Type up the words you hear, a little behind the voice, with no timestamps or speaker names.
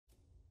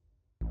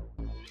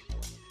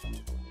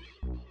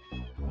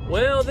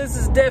Well, this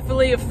is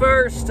definitely a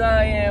first.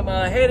 I am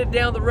headed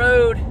down the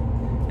road,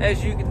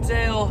 as you can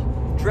tell,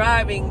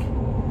 driving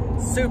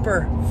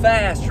super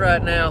fast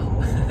right now.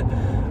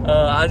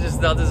 I just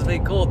thought this would be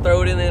cool.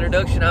 Throw it in the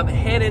introduction. I'm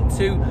headed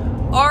to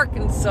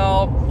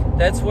Arkansas.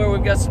 That's where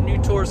we've got some new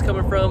tours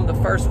coming from. The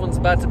first one's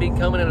about to be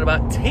coming in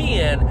about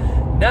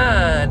 10,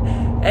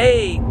 9,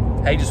 8.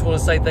 Hey, just want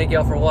to say thank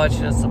y'all for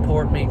watching and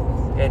supporting me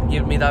and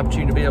giving me the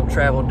opportunity to be able to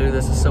travel and do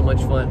this. It's so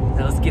much fun.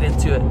 Now let's get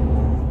into it.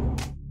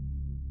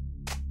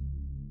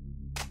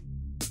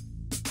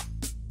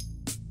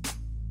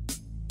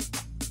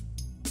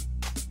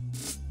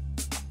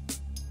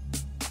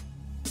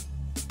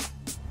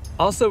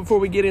 Also, before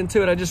we get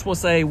into it, I just want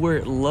to say we're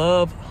at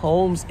Love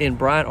Homes in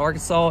Bryant,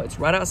 Arkansas. It's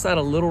right outside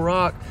of Little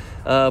Rock,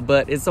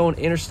 but it's on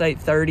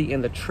Interstate 30,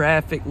 and the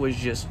traffic was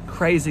just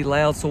crazy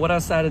loud. So what I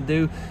decided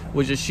to do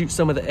was just shoot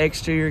some of the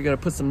exterior, gonna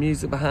put some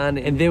music behind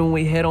it, and then when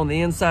we head on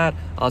the inside,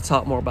 I'll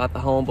talk more about the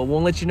home, but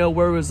we'll let you know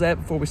where we was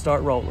at before we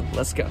start rolling.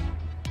 Let's go.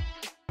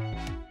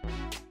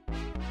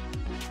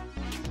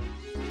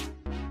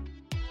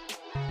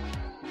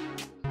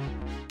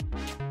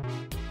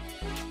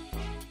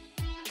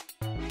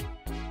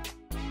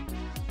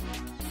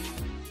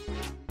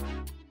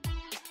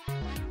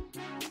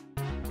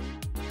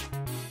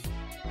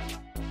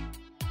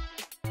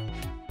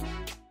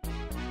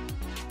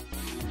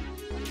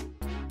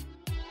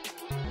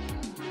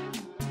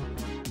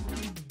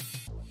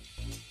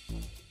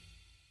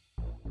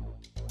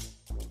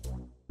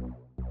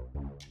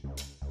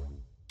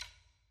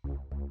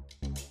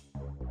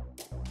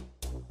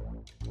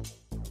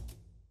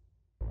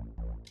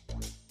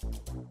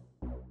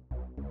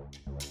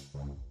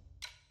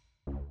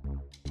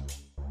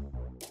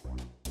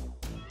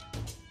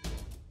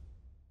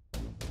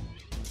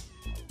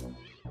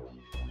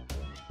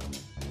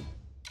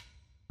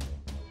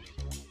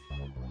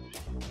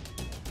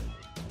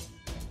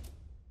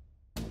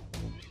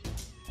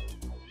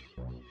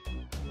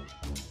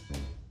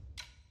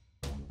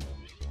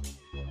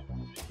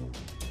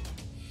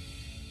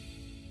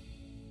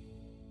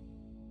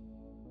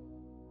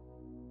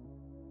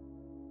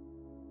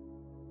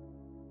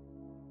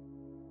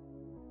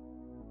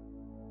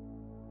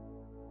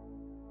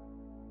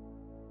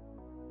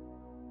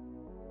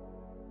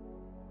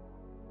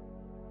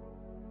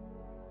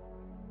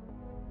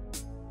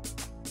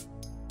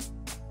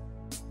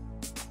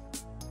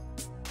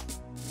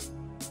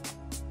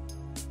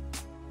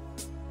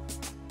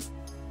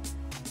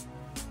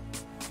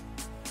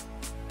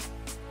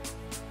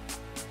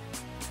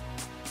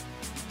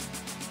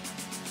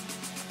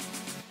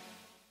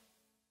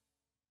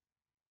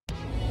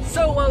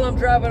 So while I'm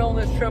driving on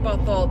this trip, I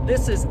thought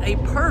this is a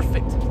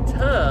perfect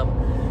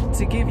time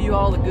to give you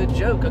all a good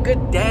joke, a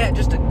good dad,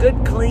 just a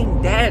good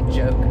clean dad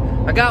joke.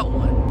 I got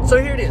one.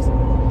 So here it is.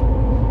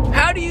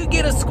 How do you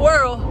get a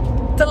squirrel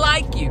to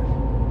like you?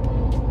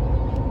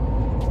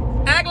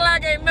 Act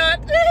like a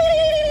nut.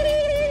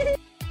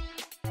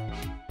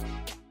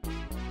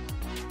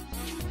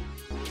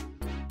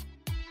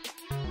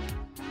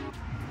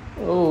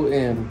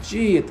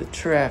 OMG at the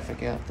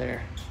traffic out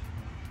there.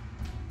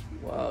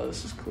 Wow,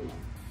 this is cool.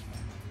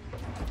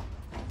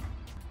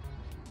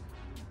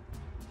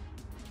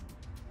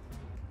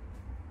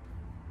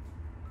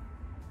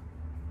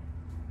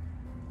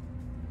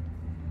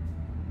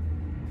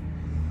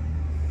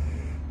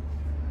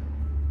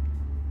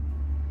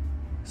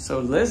 So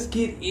let's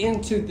get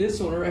into this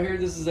one right here.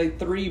 This is a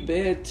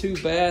 3-bed,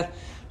 2-bath,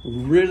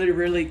 really,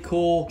 really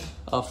cool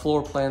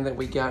floor plan that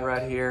we got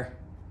right here.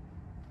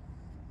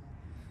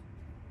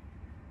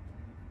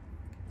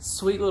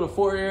 Sweet little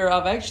foyer.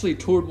 I've actually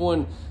toured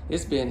one.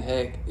 It's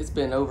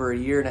been over a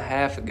year and a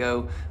half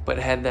ago, but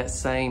it had that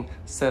same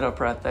setup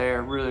right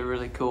there. Really,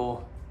 really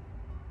cool.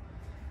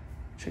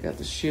 Check out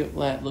the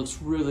shiplap.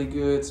 Looks really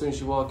good as soon as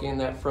you walk in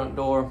that front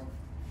door.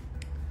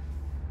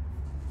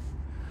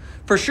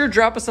 For sure,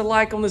 drop us a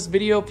like on this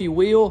video if you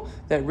will.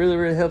 That really,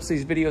 really helps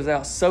these videos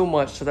out so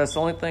much. So that's the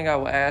only thing I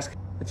will ask.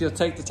 If you'll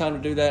take the time to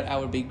do that, I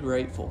would be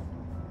grateful.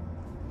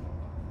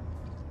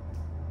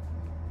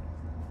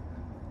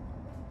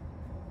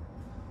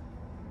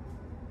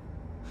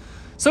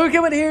 So we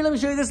come in here, let me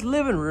show you this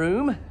living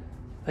room.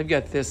 They've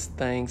got this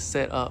thing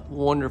set up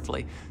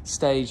wonderfully,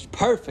 staged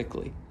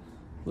perfectly.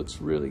 Looks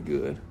really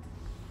good.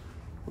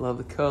 Love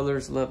the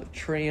colors, love the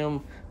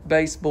trim,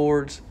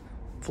 baseboards,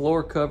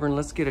 floor covering.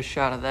 Let's get a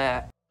shot of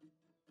that.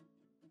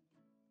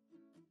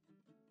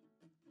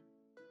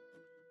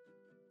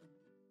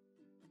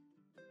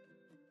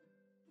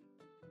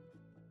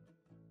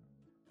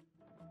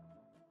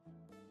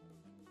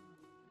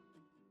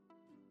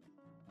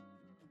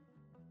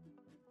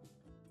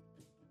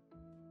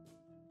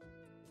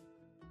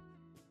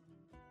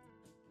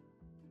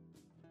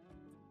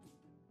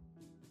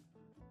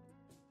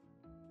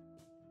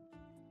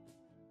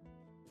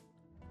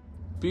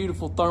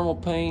 Beautiful thermal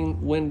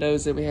pane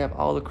windows that we have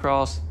all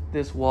across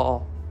this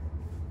wall.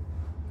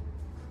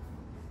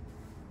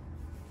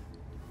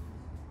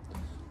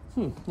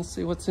 Let's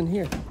see what's in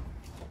here.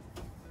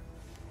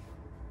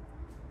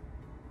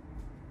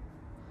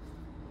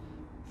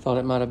 Thought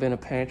it might have been a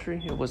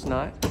pantry. It was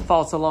not.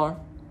 False alarm.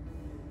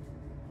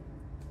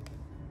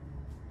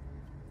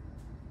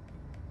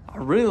 I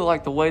really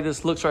like the way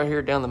this looks right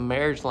here down the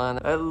marriage line.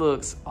 That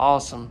looks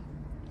awesome.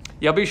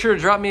 Y'all be sure to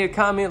drop me a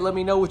comment. Let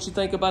me know what you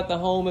think about the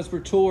home as we're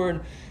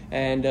touring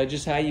and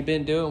just how you've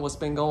been doing, what's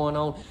been going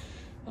on.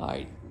 All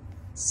right,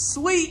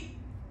 sweet.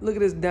 Look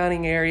at this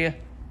dining area.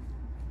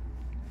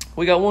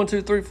 We got 1,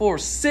 2, 3, 4,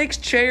 6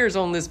 chairs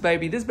on this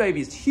baby. This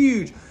baby is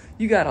huge.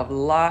 You got a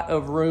lot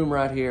of room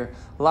right here.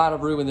 A lot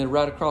of room, and then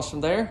right across from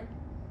there,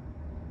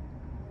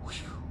 whew,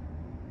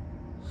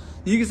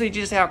 you can see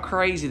just how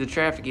crazy the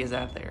traffic is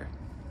out there.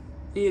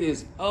 It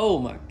is, oh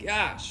my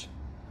gosh.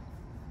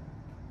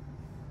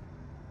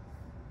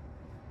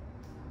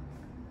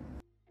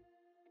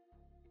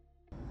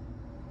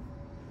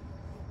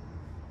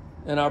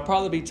 And I'll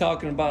probably be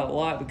talking about it a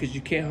lot because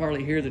you can't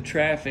hardly hear the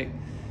traffic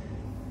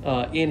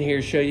in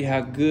here. Show you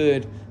how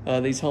good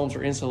these homes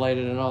are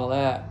insulated and all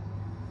that.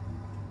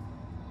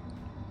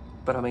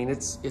 But I mean,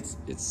 it's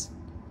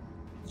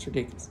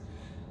ridiculous.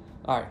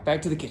 All right,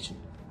 back to the kitchen.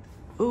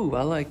 Ooh,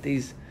 I like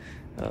these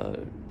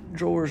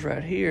drawers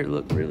right here.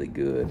 Look really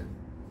good.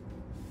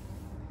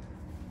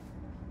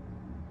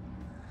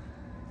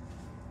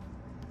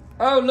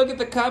 Oh, look at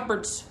the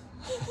cupboards.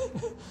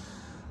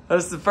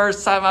 That's the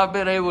first time I've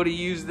been able to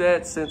use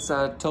that since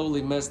I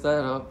totally messed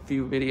that up a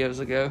few videos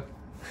ago.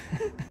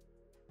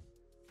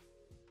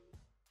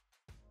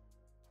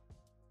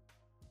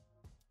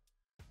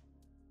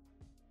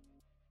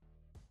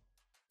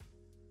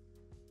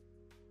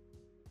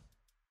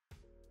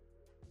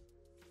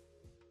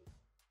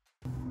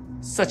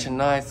 Such a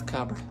nice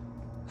cupboard.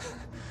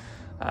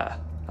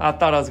 I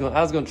thought I was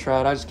gonna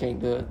try it. I just can't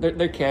do it.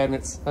 They're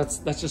cabinets. That's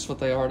just what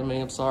they are to me.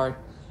 I'm sorry.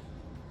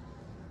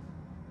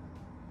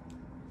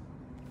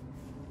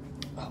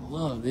 I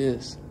love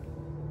this.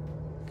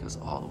 Goes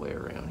all the way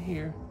around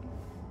here.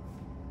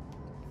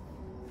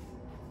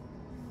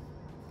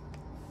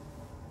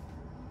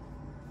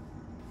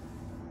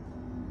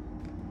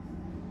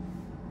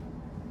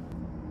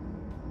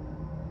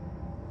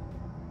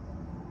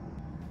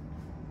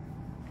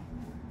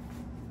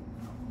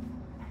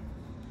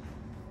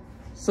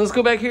 So let's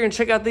go back here and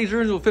check out these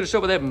rooms. We'll finish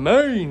up with that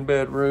main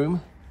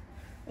bedroom.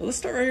 Well, let's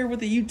start right here with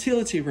the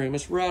utility room.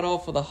 It's right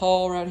off of the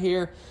hall right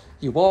here.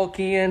 You walk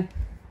in.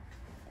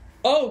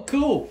 Oh,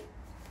 cool.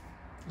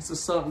 This is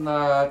something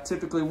I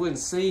typically wouldn't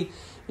see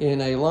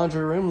in a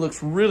laundry room.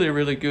 Looks really,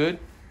 really good.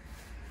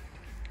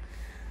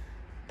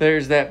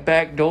 There's that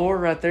back door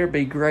right there.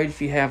 Be great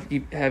if you have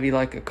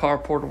like a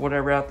carport or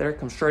whatever out there.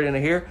 Come straight into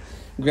here.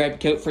 Grab your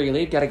coat before you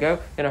leave. Gotta go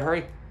in a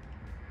hurry.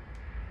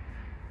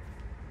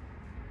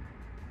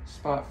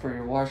 Spot for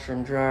your washer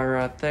and dryer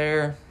right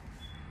there.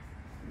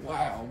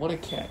 Wow, what a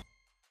cat.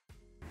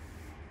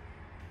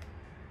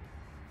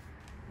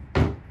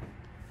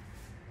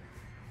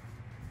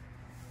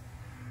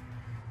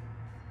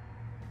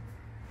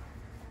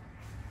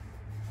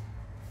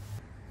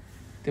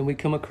 Then we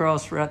come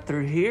across right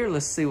through here.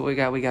 Let's see what we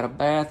got. We got a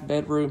bath,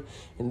 bedroom,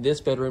 and this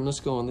bedroom. Let's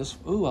go on this.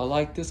 Ooh, I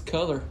like this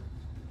color.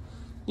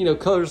 You know,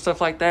 color stuff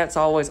like that's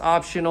always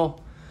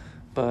optional.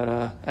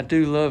 But I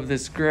do love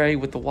this gray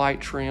with the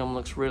white trim.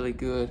 Looks really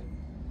good.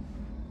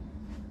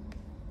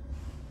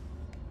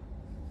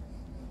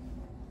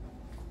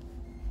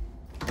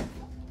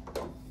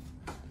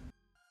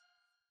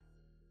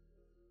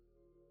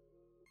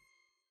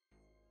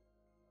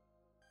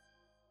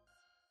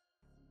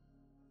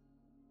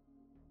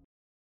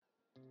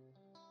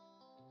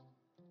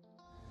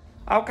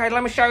 Okay,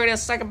 let me show you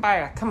this second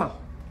bath. Come on.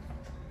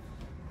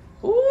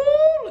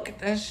 Ooh, look at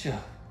that shit.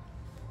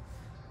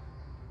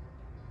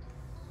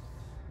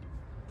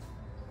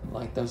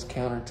 Like those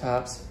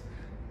countertops.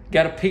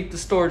 Got to peep the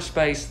storage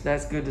space.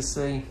 That's good to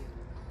see.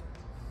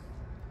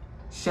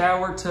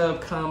 Shower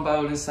tub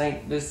combo.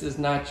 This is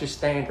not your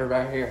standard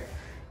right here.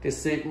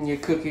 This isn't your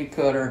cookie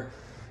cutter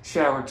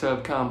shower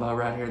tub combo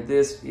right here.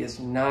 This is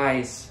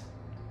nice.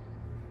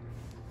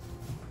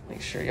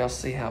 Make sure y'all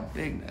see how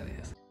big that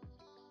is.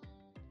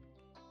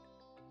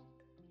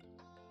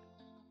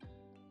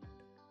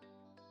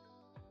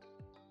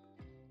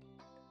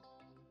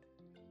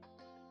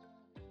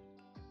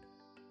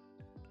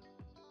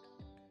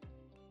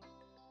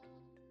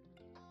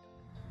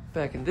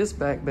 Back in this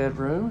back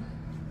bedroom.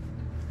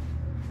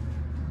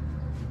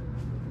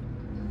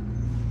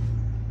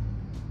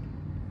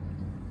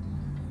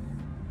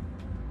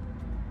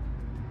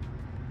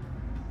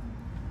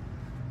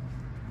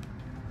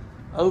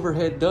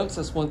 Overhead ducts,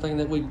 that's one thing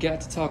that we've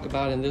got to talk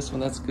about in this one.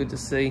 That's good to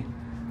see.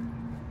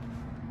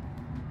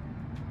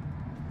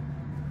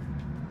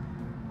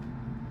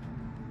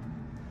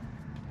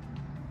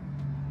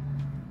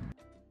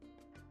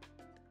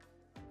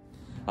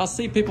 I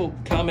see people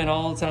comment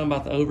all the time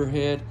about the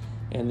overhead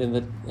and then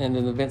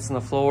the vents on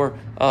the floor.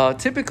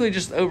 Typically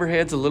just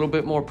overhead's a little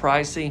bit more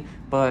pricey,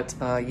 but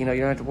you know,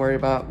 you don't have to worry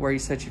about where you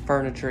set your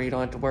furniture. You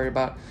don't have to worry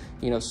about,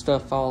 you know,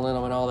 stuff falling in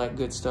them and all that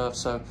good stuff.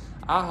 So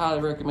I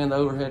highly recommend the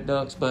overhead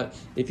ducts, but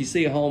if you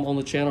see a home on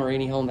the channel or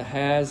any home that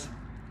has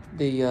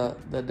the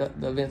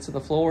vents in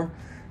the floor,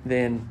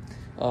 then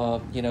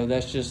You know,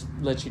 that's just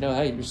let you know,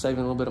 hey, you're saving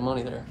a little bit of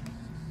money there.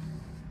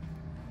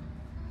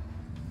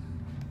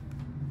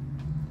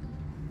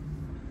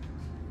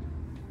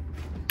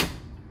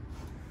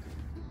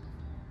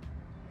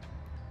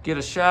 Get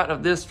a shot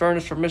of this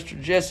furnace from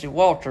Mr. Jesse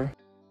Walter.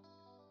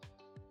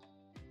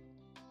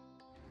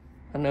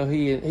 I know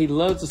he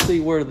loves to see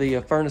where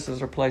the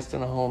furnaces are placed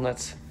in a home.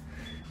 That's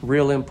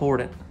real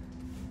important.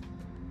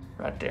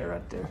 Right there,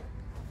 right there.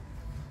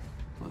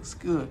 Looks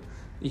good.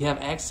 You have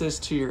access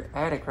to your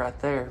attic right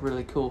there.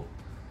 Really cool.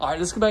 All right,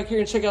 let's go back here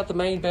and check out the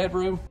main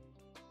bedroom.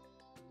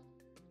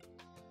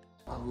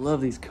 I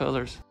love these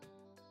colors.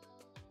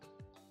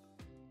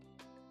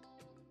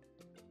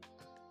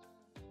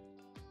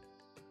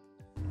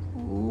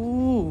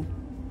 Ooh.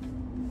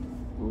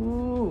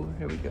 Ooh,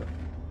 here we go.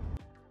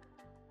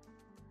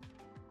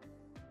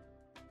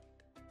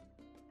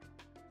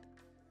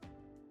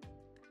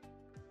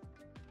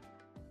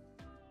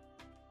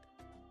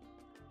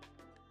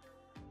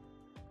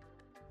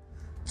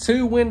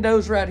 Two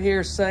windows right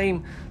here,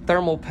 same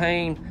thermal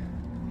pane,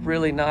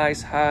 really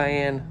nice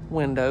high-end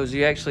windows.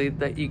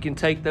 You can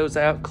take those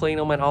out, clean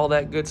them and all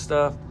that good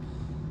stuff.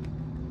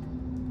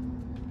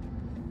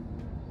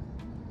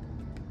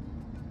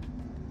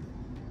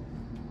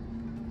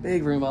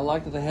 Big room. I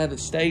like that they have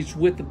it staged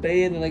with the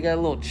bed and they got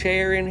a little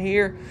chair in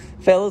here.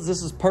 Fellas,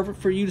 this is perfect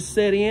for you to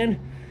sit in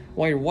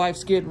while your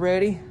wife's getting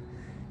ready.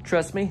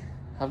 Trust me,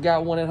 I've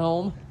got one at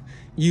home.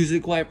 Use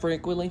it quite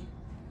frequently.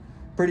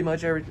 Pretty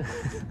much every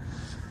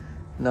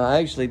No, I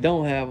actually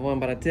don't have one,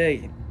 but I tell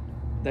you,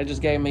 they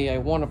just gave me a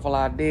wonderful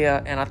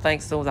idea, and I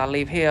think as soon as I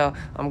leave here,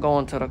 I'm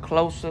going to the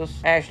closest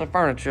Ashley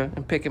Furniture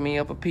and picking me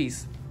up a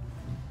piece.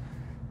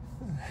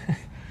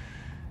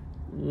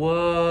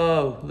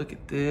 Whoa, look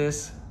at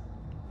this.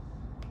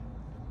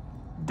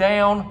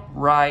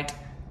 Downright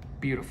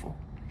beautiful.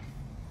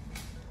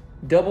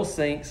 Double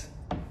sinks.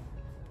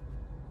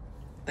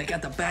 They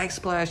got the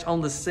backsplash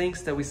on the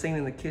sinks that we seen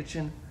in the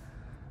kitchen.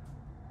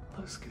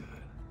 Looks good.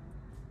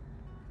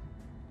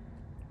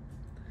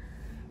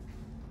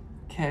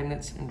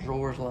 Cabinets and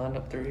drawers lined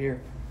up through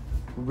here.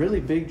 Really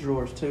big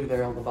drawers too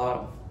there on the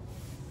bottom.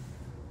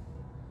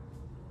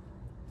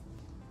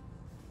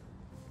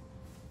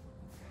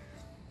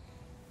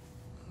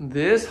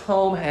 This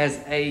home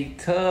has a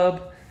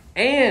tub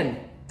and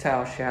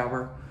towel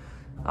shower.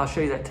 I'll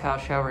show you that towel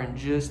shower in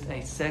just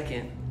a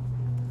second.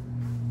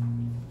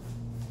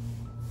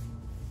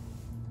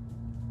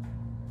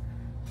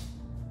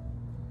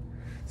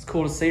 It's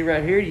cool to see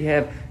right here. You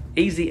have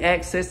easy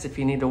access if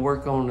you need to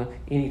work on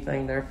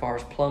anything there as far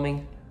as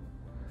plumbing.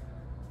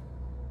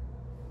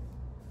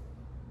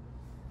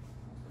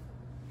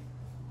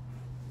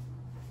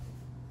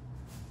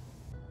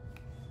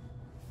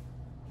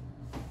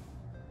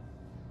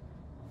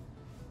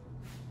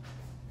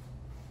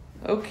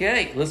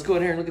 Okay, let's go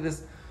in here and look at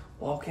this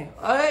walk-in.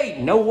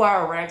 Hey, no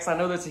wire racks. I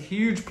know that's a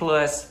huge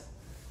plus.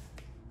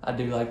 I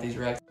do like these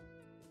racks.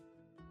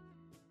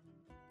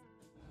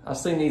 I've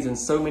seen these in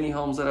so many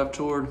homes that I've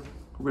toured.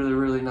 Really,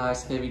 really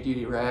nice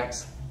heavy-duty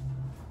racks.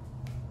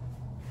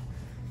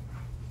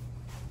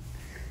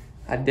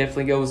 I'd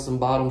definitely go with some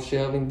bottom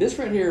shelving. This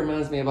right here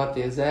reminds me about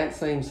the exact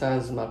same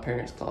size as my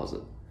parents'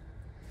 closet.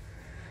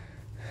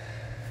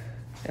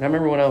 And I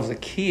remember when I was a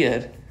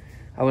kid,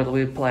 I would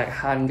play like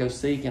hide and go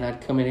seek, and I'd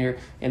come in here,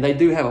 and they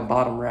do have a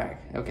bottom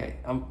rack. Okay,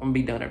 I'm gonna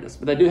be done after this,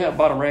 but they do have a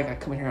bottom rack. I'd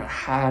come in here and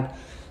hide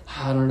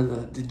under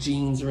the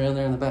jeans around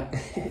there in the back.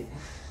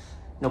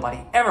 Nobody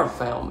ever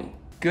found me.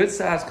 Good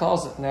sized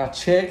closet. Now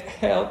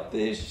check out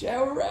this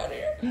shower right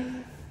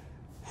here.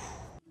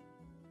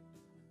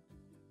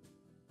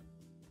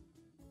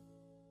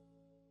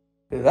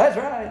 That's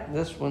right.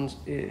 This one's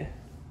it.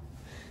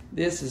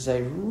 This is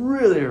a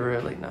really,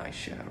 really nice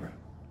shower.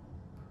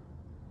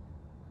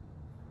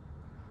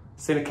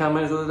 Seen a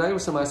comment the other day where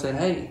somebody said,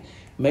 hey,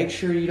 make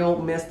sure you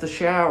don't miss the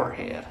shower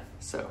head.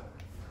 So,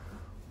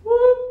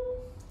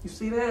 whoop, you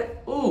see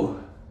that?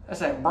 Ooh,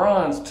 that's that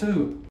bronze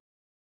too.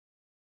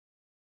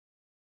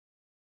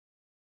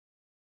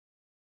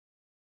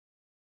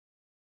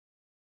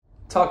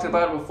 Talked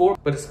about it before,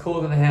 but it's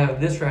cool that they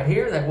have this right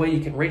here. That way you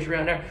can reach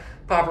around there,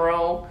 pop her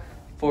on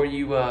before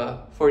you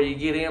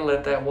get in,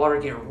 let that water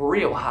get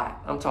real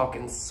hot. I'm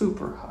talking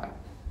super hot.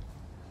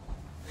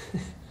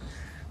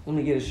 Let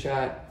me get a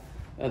shot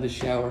of the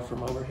shower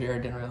from over here. I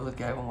didn't really look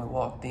at it when we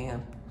walked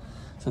in.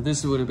 So this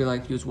is what it'd be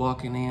like if you was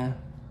walking in.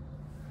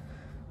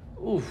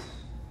 Oof.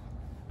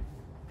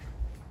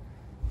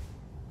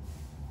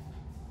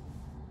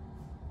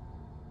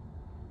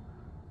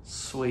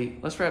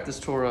 Sweet. Let's wrap this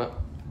tour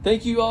up.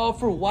 Thank you all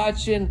for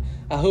watching.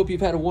 I hope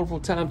you've had a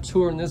wonderful time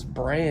touring this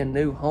brand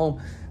new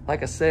home.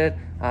 Like I said,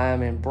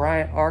 I'm in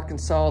Bryant,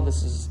 Arkansas.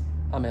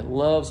 I'm at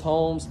Love's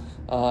Homes.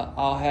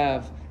 I'll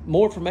have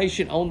more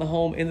information on the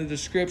home in the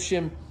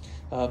description.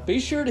 Be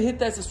sure to hit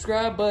that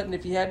subscribe button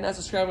if you have not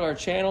subscribed to our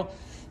channel.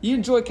 You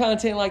enjoy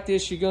content like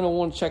this, you're gonna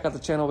want to check out the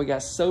channel. We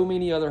got so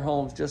many other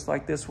homes just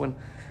like this one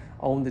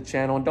on the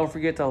channel. And don't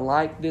forget to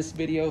like this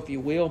video if you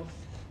will.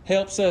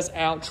 Helps us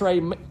out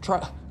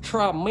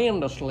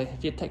tremendously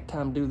if you take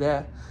time to do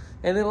that.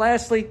 And then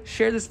lastly,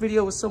 share this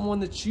video with someone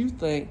that you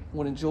think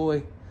would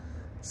enjoy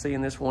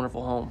seeing this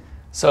wonderful home.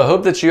 So I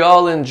hope that you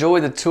all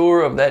enjoyed the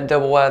tour of that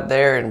double wide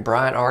there in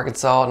Bryant,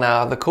 Arkansas.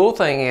 Now the cool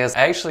thing is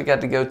I actually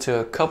got to go to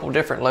a couple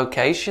different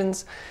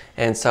locations,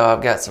 and so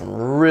I've got some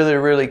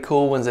really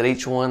cool ones at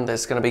each one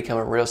that's going to be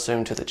coming real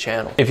soon to the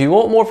channel. If you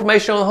want more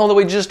information on the home that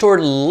we just toured,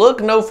 look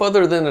no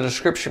further than the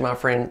description, my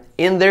friend.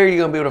 In there you're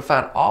going to be able to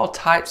find all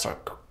types of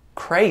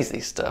crazy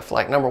stuff,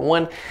 like number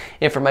one,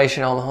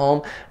 information on the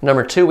home.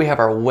 Number two, we have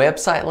our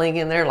website link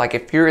in there. Like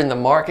if you're in the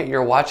market,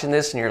 you're watching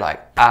this and you're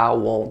like, I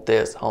want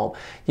this home,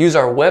 use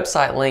our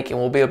website link and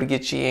we'll be able to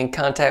get you in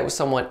contact with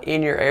someone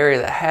in your area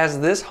that has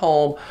this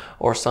home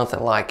or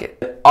something like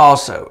it.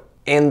 Also,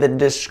 in the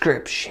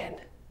description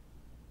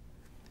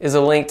is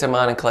a link to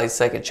mine and Clay's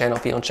second channel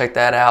if you want to check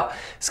that out.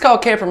 It's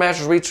called Camper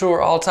Masters. We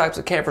tour all types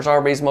of campers,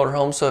 RVs,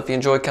 motorhomes. So if you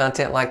enjoy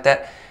content like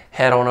that,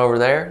 head on over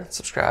there,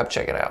 subscribe,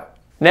 check it out.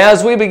 Now,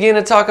 as we begin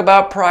to talk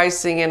about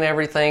pricing and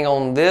everything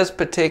on this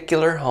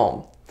particular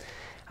home,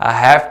 I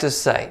have to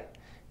say,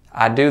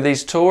 I do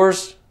these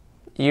tours,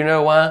 you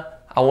know why?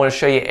 I want to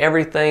show you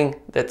everything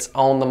that's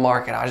on the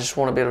market. I just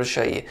want to be able to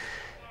show you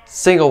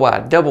single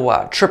wide, double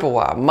wide, triple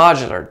wide,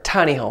 modular,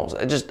 tiny homes,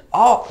 just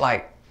all,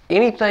 like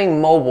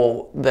anything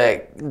mobile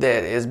that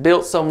is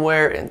built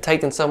somewhere and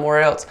taken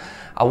somewhere else,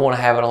 I want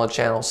to have it on the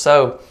channel.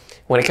 So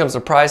when it comes to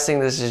pricing,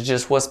 this is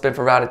just what's been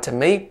provided to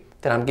me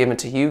that I'm giving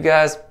to you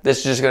guys. This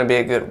is just going to be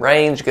a good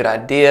range, good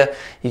idea.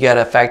 You got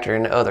to factor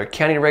in other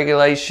county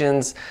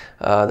regulations.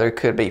 There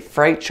could be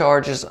freight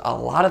charges, a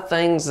lot of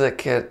things that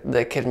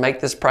could make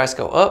this price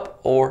go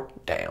up or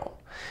down,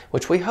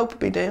 which we hope to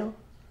be down.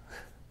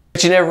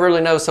 But you never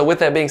really know. So with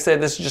that being said,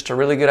 this is just a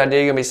really good idea.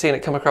 You're going to be seeing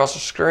it come across the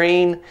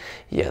screen.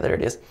 Yeah, there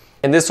it is.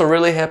 And this will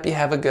really help you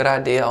have a good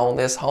idea on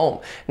this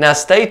home. Now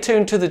stay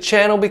tuned to the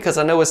channel because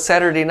I know it's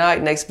Saturday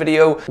night. Next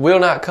video will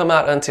not come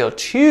out until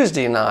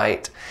Tuesday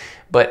night.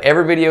 But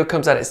every video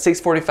comes out at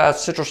 6:45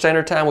 Central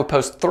Standard Time. We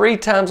post 3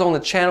 times on the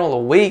channel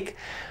a week.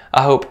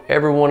 I hope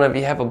every one of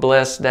you have a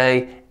blessed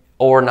day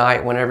or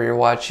night whenever you're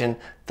watching.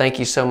 Thank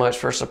you so much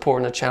for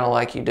supporting the channel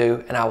like you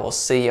do, and I will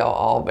see y'all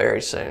all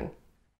very soon.